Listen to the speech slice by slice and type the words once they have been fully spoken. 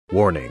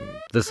Warning: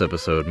 this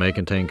episode may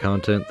contain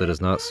content that is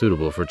not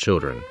suitable for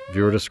children.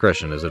 Viewer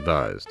discretion is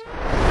advised.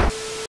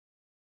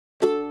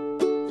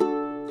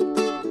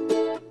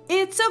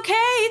 It's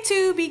okay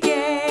to be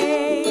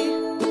gay.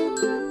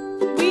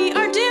 We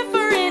are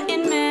different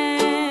in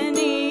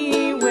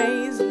many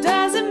ways.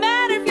 Doesn't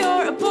matter if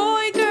you're a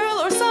boy,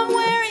 girl, or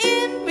somewhere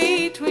in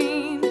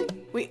between.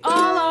 We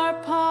all are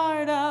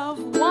part of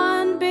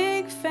one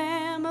big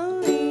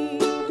family.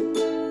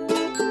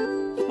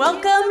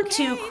 Welcome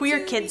to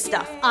Queer Kid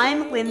Stuff.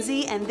 I'm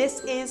Lindsay, and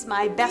this is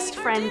my best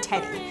friend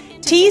Teddy.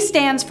 T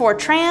stands for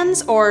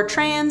trans or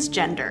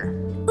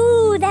transgender.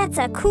 Ooh, that's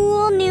a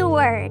cool new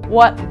word.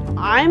 What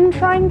I'm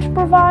trying to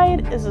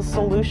provide is a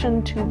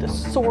solution to the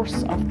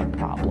source of the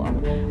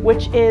problem,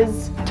 which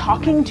is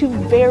talking to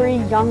very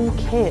young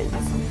kids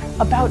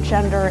about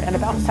gender and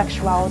about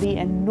sexuality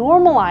and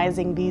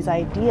normalizing these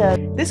ideas.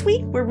 This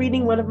week, we're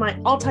reading one of my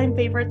all-time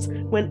favorites,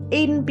 When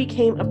Aiden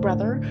Became a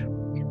Brother.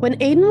 When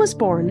Aiden was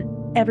born,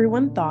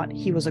 everyone thought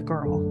he was a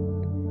girl.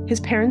 His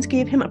parents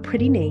gave him a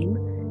pretty name,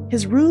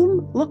 his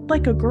room looked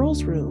like a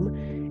girl's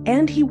room,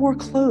 and he wore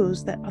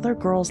clothes that other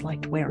girls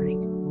liked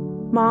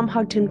wearing. Mom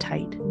hugged him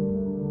tight.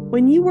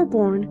 When you were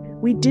born,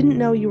 we didn't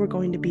know you were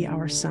going to be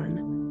our son.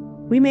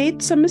 We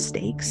made some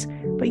mistakes,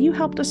 but you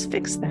helped us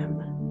fix them.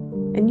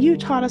 And you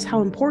taught us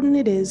how important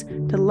it is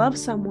to love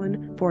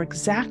someone for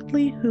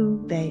exactly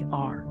who they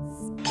are.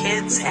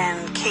 Kids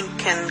and kink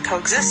can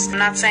coexist. I'm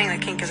not saying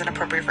that kink isn't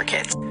appropriate for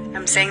kids.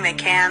 I'm saying they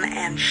can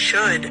and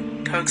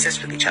should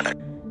coexist with each other.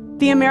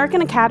 The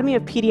American Academy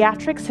of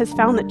Pediatrics has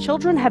found that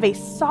children have a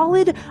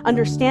solid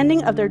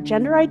understanding of their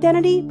gender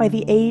identity by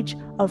the age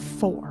of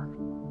 4.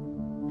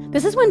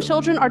 This is when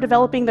children are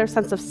developing their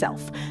sense of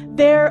self.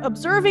 They're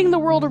observing the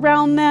world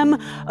around them,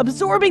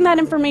 absorbing that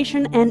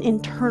information, and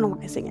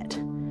internalizing it.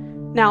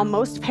 Now,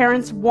 most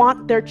parents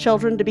want their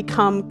children to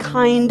become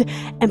kind,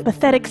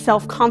 empathetic,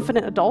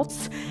 self-confident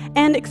adults,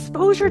 and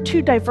exposure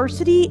to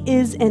diversity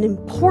is an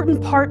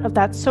important part of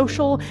that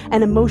social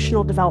and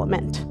emotional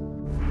development.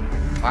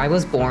 I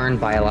was born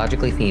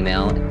biologically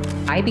female.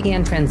 I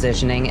began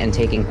transitioning and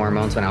taking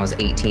hormones when I was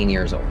 18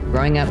 years old.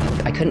 Growing up,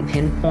 I couldn't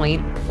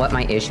pinpoint what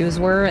my issues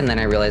were, and then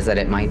I realized that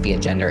it might be a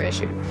gender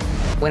issue.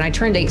 When I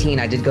turned 18,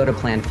 I did go to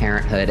Planned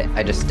Parenthood.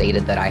 I just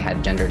stated that I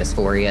had gender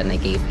dysphoria, and they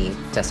gave me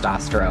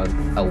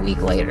testosterone a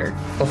week later.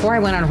 Before I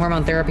went on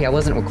hormone therapy, I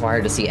wasn't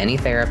required to see any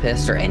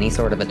therapist or any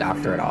sort of a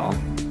doctor at all.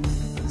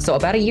 So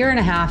about 1.5 years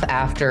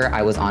after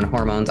I was on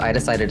hormones, I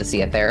decided to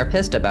see a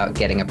therapist about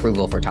getting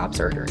approval for top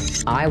surgery.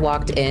 I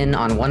walked in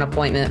on one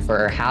appointment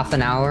for half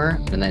an hour,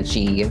 and then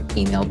she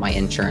emailed my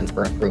insurance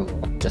for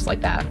approval, just like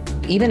that.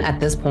 Even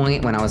at this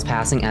point, when I was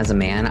passing as a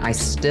man, I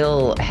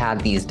still had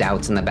these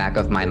doubts in the back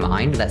of my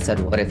mind that said,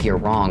 what if you're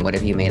wrong? What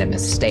if you made a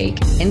mistake?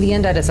 In the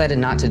end, I decided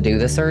not to do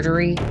the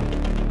surgery.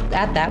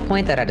 At that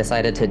point that I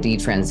decided to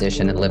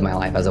detransition and live my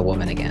life as a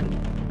woman again.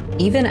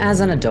 Even as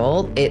an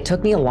adult, it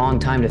took me a long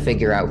time to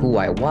figure out who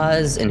I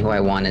was and who I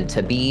wanted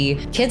to be.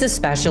 Kids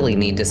especially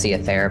need to see a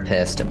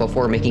therapist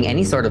before making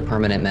any sort of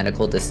permanent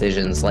medical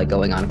decisions like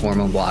going on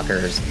hormone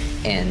blockers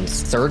and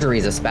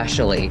surgeries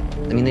especially.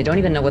 I mean, they don't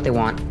even know what they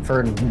want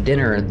for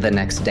dinner the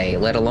next day,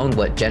 let alone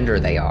what gender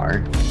they are.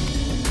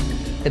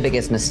 The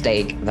biggest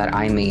mistake that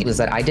I made was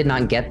that I did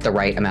not get the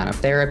right amount of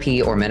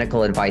therapy or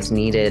medical advice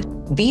needed.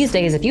 These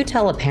days, if you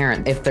tell a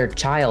parent if their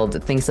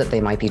child thinks that they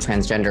might be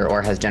transgender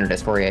or has gender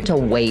dysphoria, to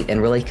wait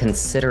and really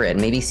consider it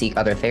and maybe seek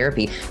other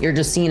therapy, you're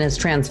just seen as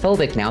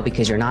transphobic now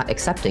because you're not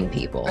accepting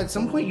people. At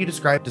some point, you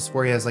described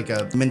dysphoria as like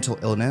a mental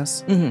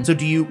illness. So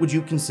would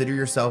you consider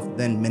yourself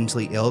then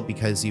mentally ill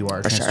because you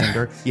are transgender?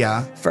 Sure.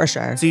 Yeah. For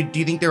sure. So do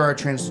you think there are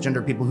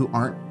transgender people who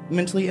aren't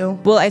mentally ill?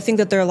 Well, I think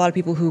that there are a lot of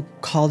people who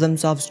call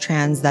themselves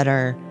trans that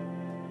are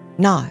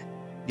not.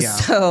 Yeah.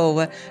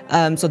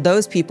 So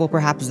those people,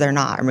 perhaps they're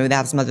not, or maybe they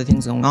have some other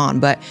things going on.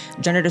 But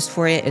gender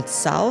dysphoria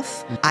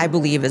itself, I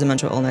believe, is a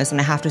mental illness. And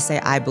I have to say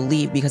I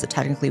believe because it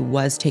technically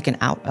was taken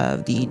out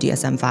of the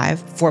DSM-5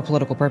 for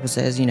political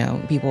purposes. You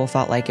know, people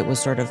felt like it was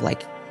sort of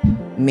like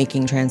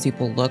making trans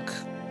people look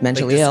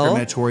mentally like ill.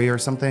 Discriminatory or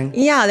something?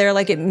 Yeah, they're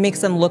like, it makes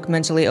them look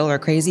mentally ill or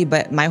crazy.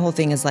 But my whole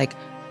thing is like,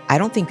 I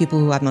don't think people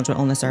who have mental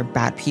illness are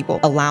bad people.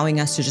 Allowing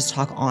us to just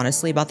talk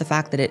honestly about the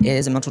fact that it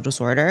is a mental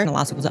disorder and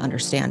allows people to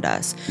understand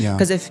us. Yeah.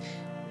 Because if,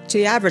 to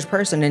the average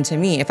person and to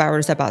me, if I were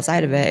to step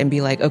outside of it and be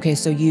like, okay,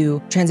 so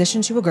you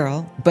transitioned to a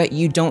girl, but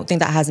you don't think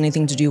that has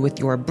anything to do with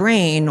your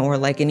brain or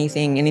like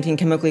anything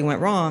chemically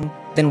went wrong,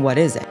 then what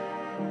is it?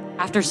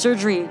 After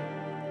surgery,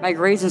 my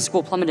grades in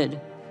school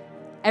plummeted.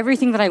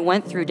 Everything that I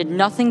went through did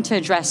nothing to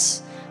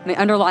address my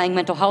underlying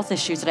mental health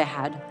issues that I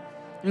had.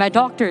 And my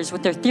doctors,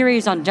 with their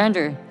theories on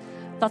gender,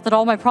 thought that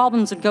all my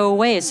problems would go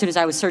away as soon as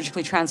I was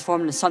surgically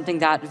transformed into something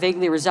that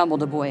vaguely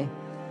resembled a boy.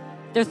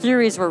 Their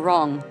theories were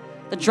wrong.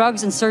 The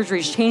drugs and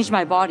surgeries changed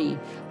my body,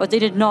 but they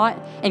did not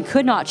and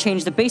could not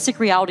change the basic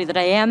reality that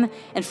I am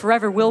and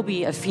forever will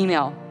be a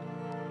female.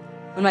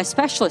 When my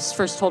specialist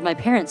first told my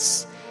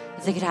parents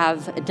that they could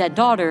have a dead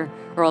daughter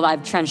or a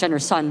live transgender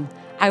son,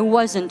 I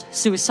wasn't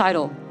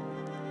suicidal.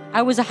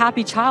 I was a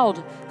happy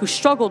child who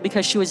struggled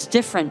because she was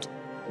different.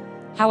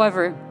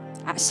 However,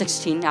 At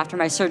 16, after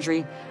my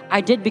surgery,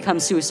 I did become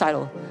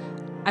suicidal.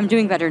 I'm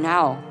doing better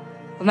now.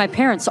 But my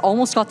parents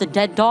almost got the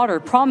dead daughter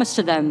promised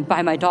to them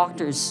by my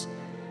doctors.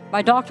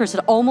 My doctors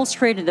had almost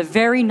created the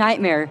very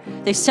nightmare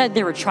they said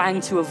they were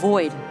trying to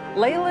avoid.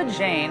 Layla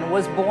Jane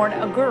was born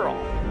a girl.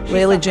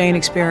 Layla Jane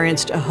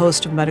experienced a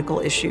host of medical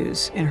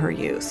issues in her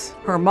youth.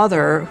 Her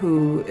mother,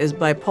 who is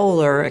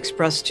bipolar,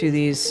 expressed to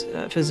these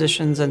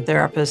physicians and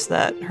therapists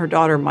that her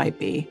daughter might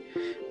be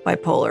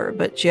bipolar,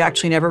 but she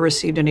actually never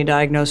received any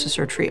diagnosis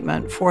or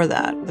treatment for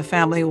that. The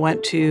family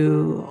went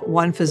to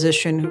one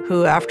physician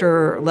who,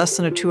 after less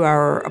than a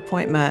 2-hour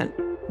appointment,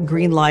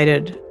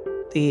 green-lighted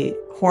the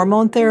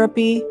hormone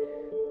therapy,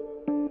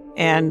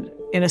 and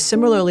in a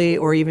similarly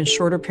or even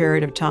shorter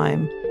period of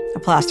time, a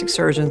plastic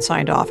surgeon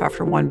signed off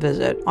after one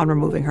visit on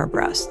removing her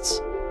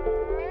breasts.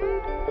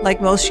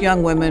 Like most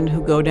young women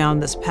who go down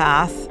this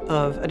path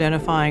of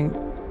identifying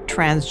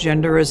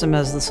transgenderism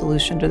as the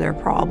solution to their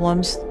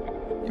problems,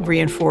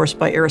 reinforced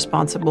by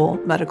irresponsible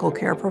medical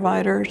care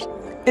providers,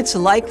 it's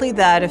likely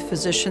that if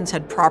physicians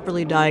had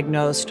properly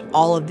diagnosed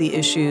all of the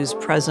issues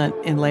present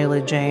in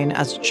Layla Jane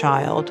as a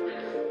child,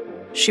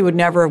 she would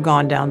never have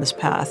gone down this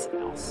path.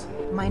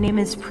 My name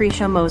is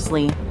Prisha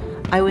Mosley.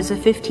 I was a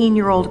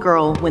 15-year-old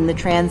girl when the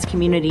trans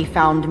community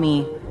found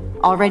me.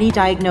 Already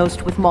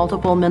diagnosed with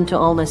multiple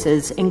mental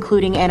illnesses,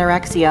 including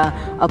anorexia,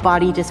 a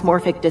body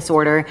dysmorphic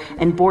disorder,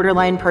 and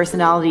borderline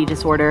personality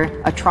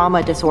disorder, a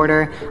trauma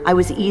disorder, I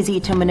was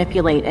easy to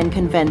manipulate and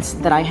convince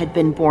that I had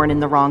been born in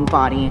the wrong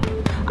body.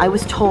 I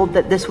was told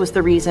that this was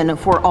the reason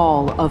for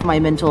all of my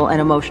mental and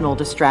emotional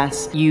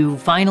distress. You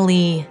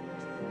finally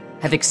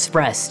have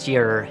expressed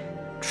your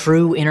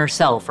true inner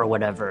self or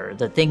whatever,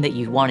 the thing that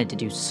you wanted to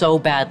do so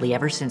badly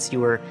ever since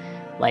you were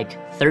like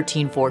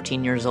 13,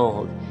 14 years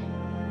old.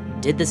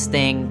 You did this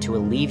thing to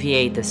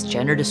alleviate this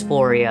gender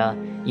dysphoria,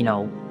 you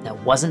know,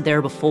 that wasn't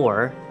there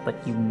before, but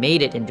you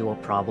made it into a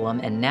problem,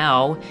 and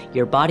now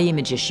your body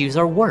image issues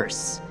are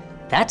worse.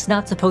 That's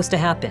not supposed to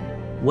happen.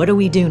 What do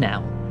we do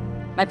now?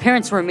 My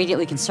parents were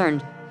immediately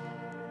concerned.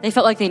 They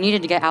felt like they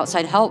needed to get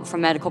outside help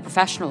from medical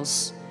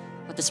professionals,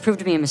 but this proved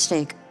to be a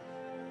mistake.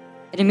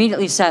 It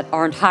immediately set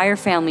our entire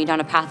family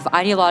down a path of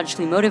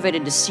ideologically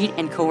motivated deceit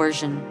and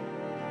coercion.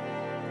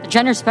 The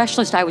gender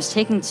specialist I was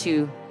taken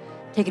to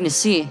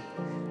see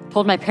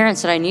told my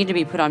parents that I needed to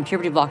be put on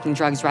puberty-blocking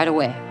drugs right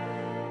away.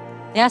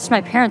 They asked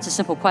my parents a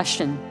simple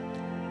question: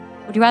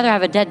 would you rather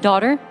have a dead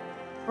daughter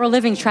or a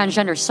living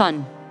transgender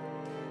son?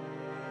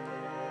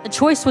 The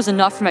choice was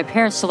enough for my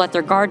parents to let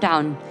their guard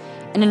down,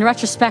 and in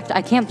retrospect,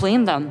 I can't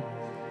blame them.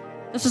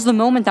 This was the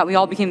moment that we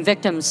all became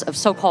victims of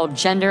so-called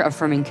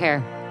gender-affirming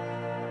care.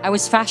 I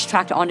was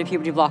fast-tracked onto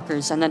puberty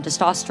blockers and then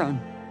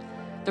testosterone.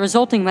 The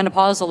resulting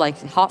menopausal-like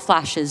hot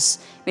flashes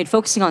made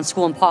focusing on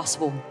school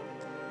impossible.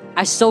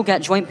 I still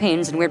get joint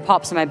pains and weird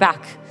pops in my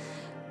back,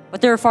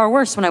 but they were far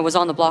worse when I was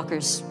on the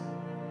blockers.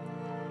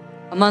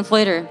 A month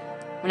later,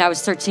 when I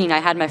was 13, I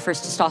had my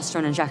first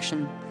testosterone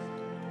injection.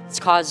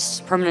 It's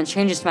caused permanent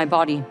changes to my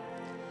body.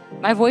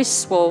 My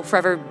voice will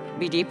forever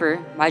be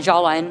deeper, my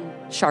jawline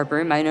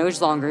sharper, my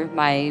nose longer,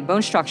 my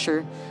bone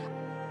structure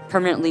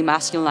permanently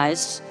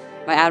masculinized,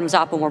 my Adam's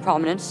apple more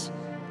prominent,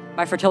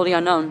 my fertility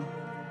unknown.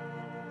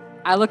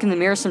 I look in the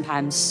mirror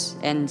sometimes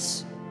and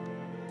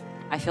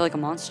I feel like a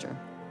monster.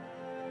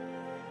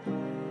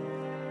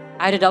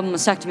 I had a double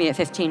mastectomy at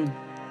 15.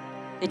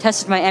 They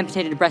tested my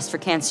amputated breast for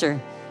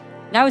cancer.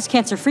 And I was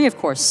cancer-free, of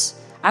course.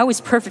 I was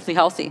perfectly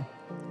healthy.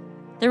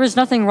 There was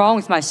nothing wrong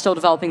with my still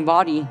developing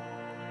body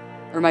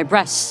or my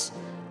breasts,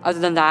 other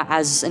than that,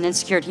 as an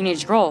insecure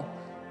teenage girl,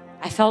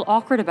 I felt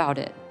awkward about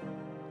it.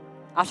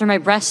 After my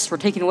breasts were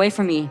taken away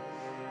from me,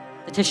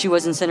 the tissue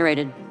was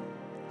incinerated.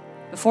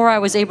 Before I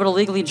was able to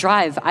legally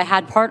drive, I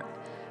had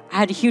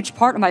a huge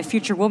part of my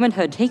future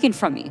womanhood taken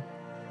from me.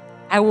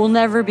 I will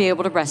never be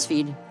able to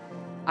breastfeed.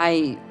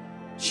 I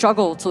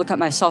struggle to look at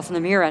myself in the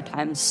mirror at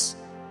times.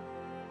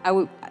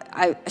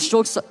 I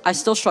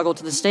still struggle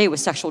to this day with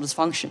sexual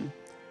dysfunction.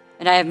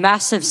 And I have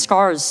massive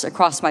scars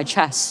across my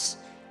chest,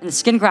 and the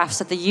skin grafts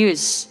that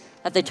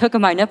they took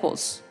of my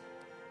nipples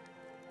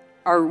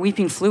are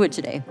weeping fluid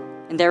today.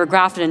 And they were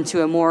grafted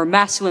into a more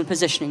masculine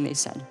positioning, they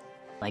said.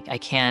 Like, I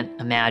can't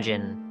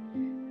imagine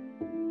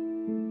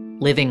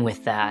living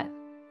with that.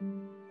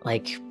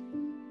 Like,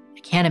 I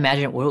can't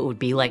imagine what it would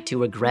be like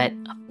to regret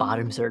a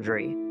bottom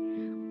surgery,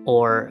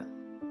 or,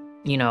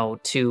 you know,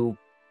 to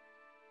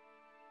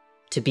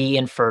be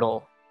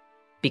infertile,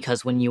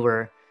 because when you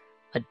were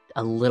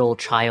a little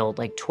child,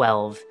 like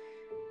 12,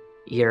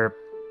 your,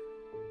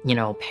 you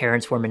know,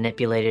 parents were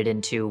manipulated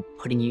into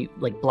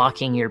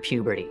blocking your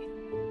puberty.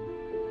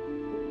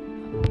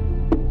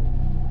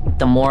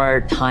 The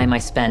more time I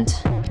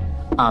spent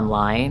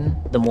online,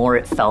 the more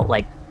it felt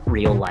like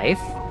real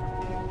life,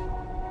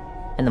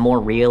 and the more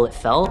real it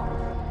felt,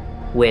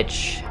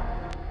 which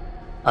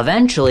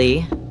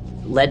eventually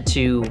led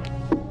to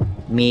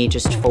me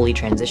just fully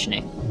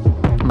transitioning.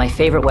 My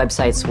favorite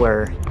websites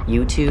were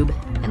YouTube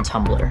and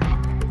Tumblr.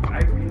 I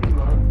really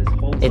love this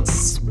whole...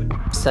 It's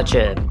such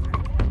a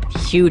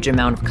huge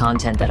amount of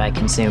content that I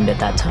consumed at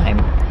that time.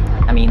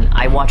 I mean,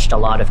 I watched a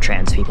lot of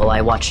trans people.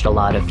 I watched a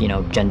lot of,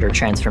 gender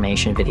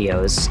transformation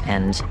videos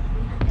and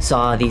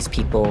saw these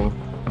people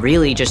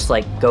really just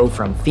like go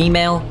from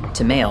female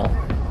to male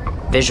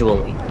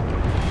visually.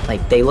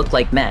 Like they looked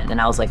like men. And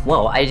I was like,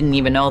 whoa, I didn't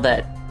even know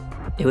that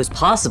it was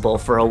possible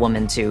for a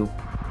woman to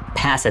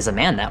pass as a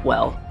man that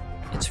well.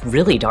 It's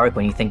really dark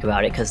when you think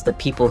about it, because the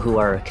people who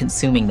are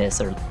consuming this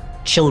are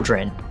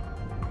children,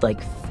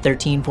 like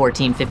 13,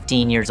 14,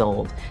 15 years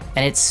old.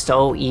 And it's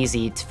so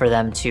easy for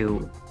them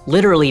to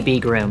literally be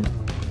groomed.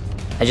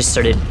 I just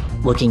started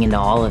looking into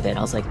all of it.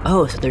 I was like,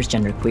 oh, so there's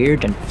genderqueer,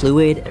 gender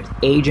fluid, there's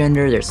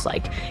agender, there's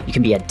like, you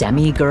can be a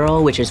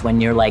demi-girl, which is when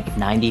you're like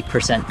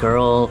 90%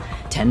 girl,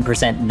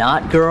 10%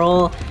 not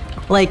girl.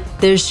 Like,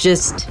 there's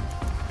just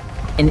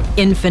an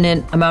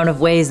infinite amount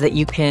of ways that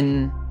you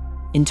can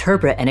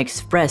interpret and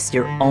express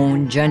your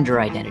own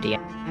gender identity.